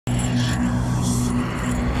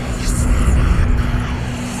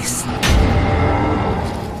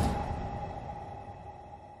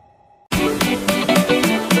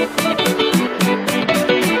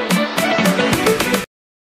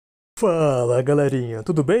Fala galerinha,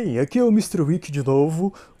 tudo bem? Aqui é o Mr. Wick de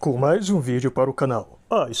novo, com mais um vídeo para o canal.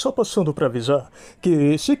 E só passando para avisar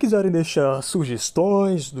que se quiserem deixar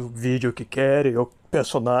sugestões do vídeo que querem ou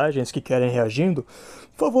personagens que querem reagindo,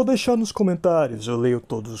 por favor deixar nos comentários, eu leio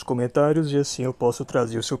todos os comentários e assim eu posso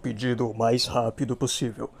trazer o seu pedido o mais rápido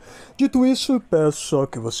possível. Dito isso, peço só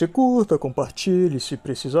que você curta, compartilhe se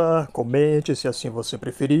precisar, comente se assim você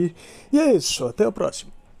preferir, e é isso, até a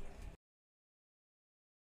próxima.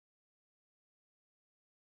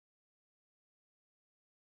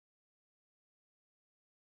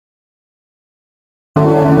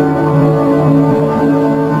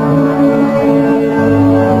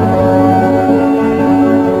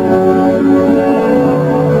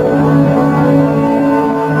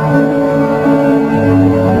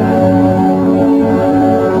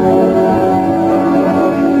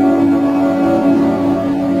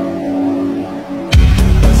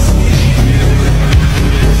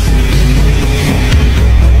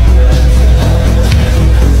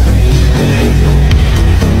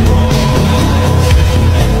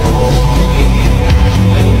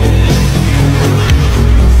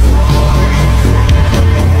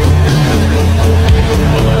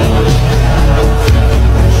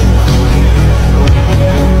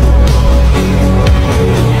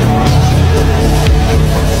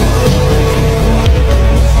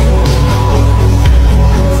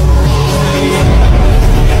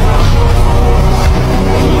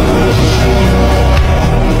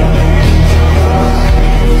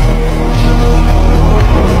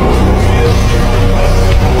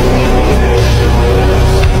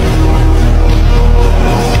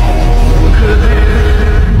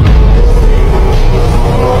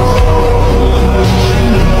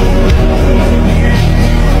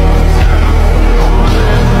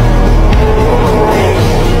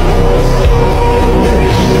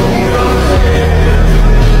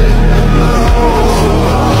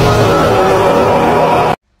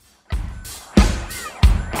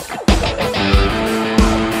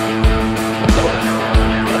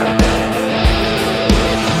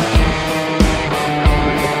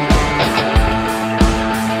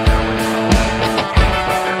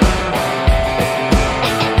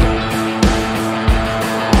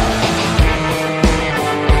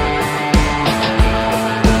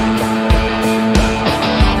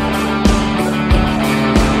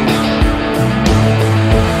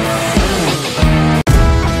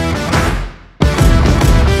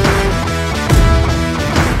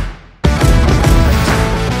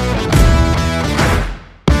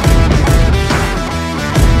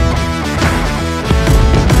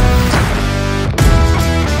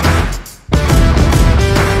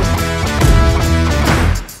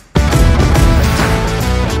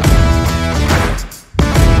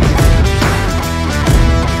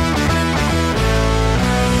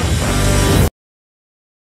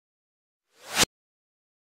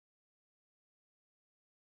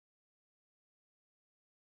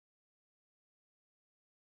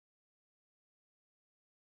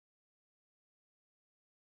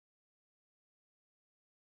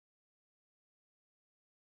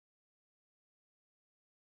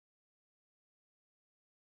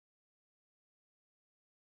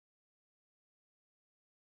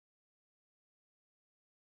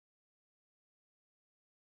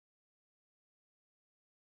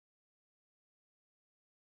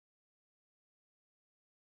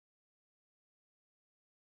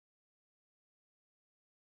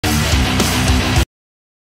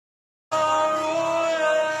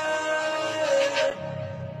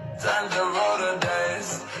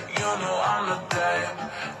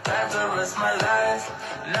 My life,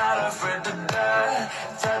 not afraid to die.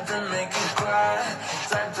 Time to make you cry.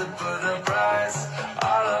 Time to put a price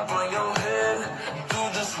all up on your head. Do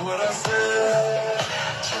just what I said.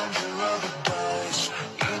 Time to roll the dice.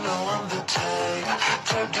 You know I'm the type.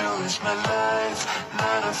 Time to risk my life,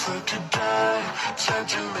 not afraid to die. Time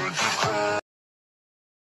to make you cry.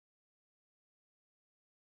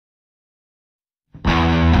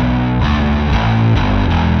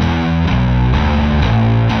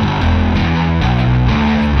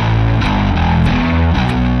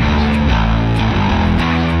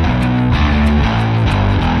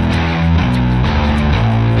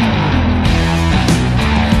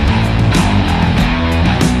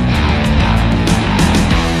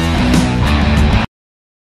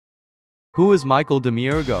 Who is Michael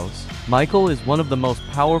Demiurgos? Michael is one of the most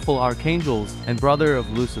powerful archangels and brother of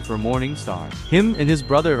Lucifer Morningstar. Him and his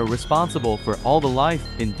brother are responsible for all the life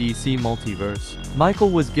in DC multiverse. Michael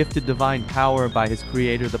was gifted divine power by his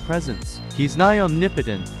creator, the Presence. He's nigh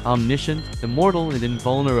omnipotent, omniscient, immortal, and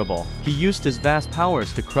invulnerable. He used his vast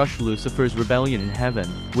powers to crush Lucifer's rebellion in heaven,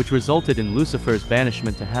 which resulted in Lucifer's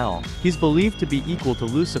banishment to hell. He's believed to be equal to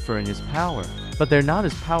Lucifer in his power, but they're not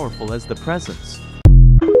as powerful as the Presence.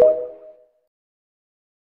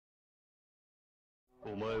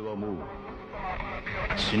 お前はもう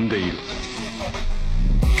死んでいる。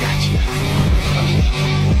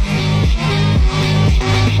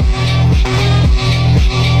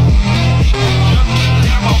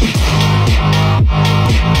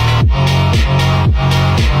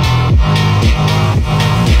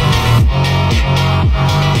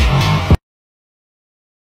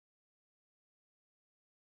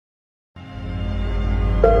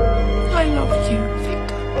I love you,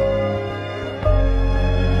 Victor.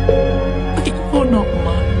 But you're not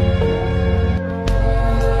mine.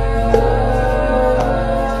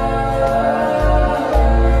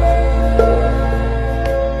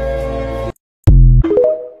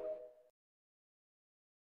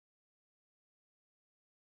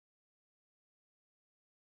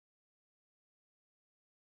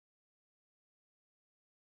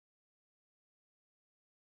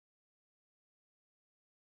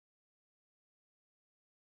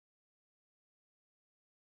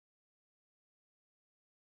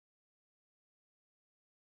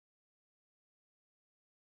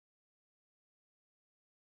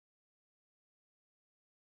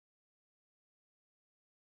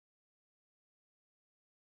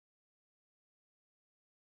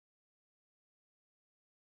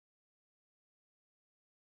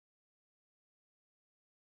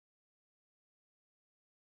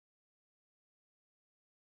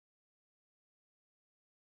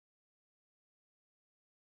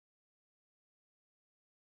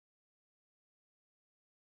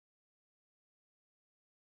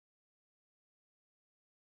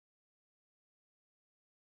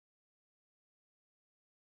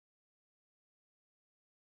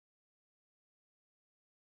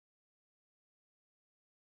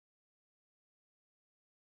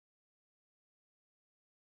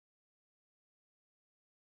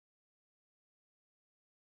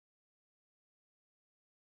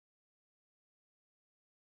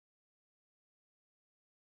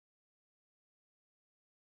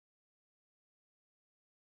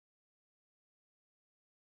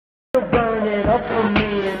 Burn it up for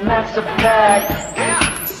me, and that's a fact.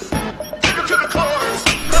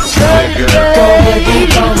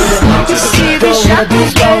 To see the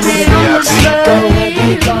shackles burning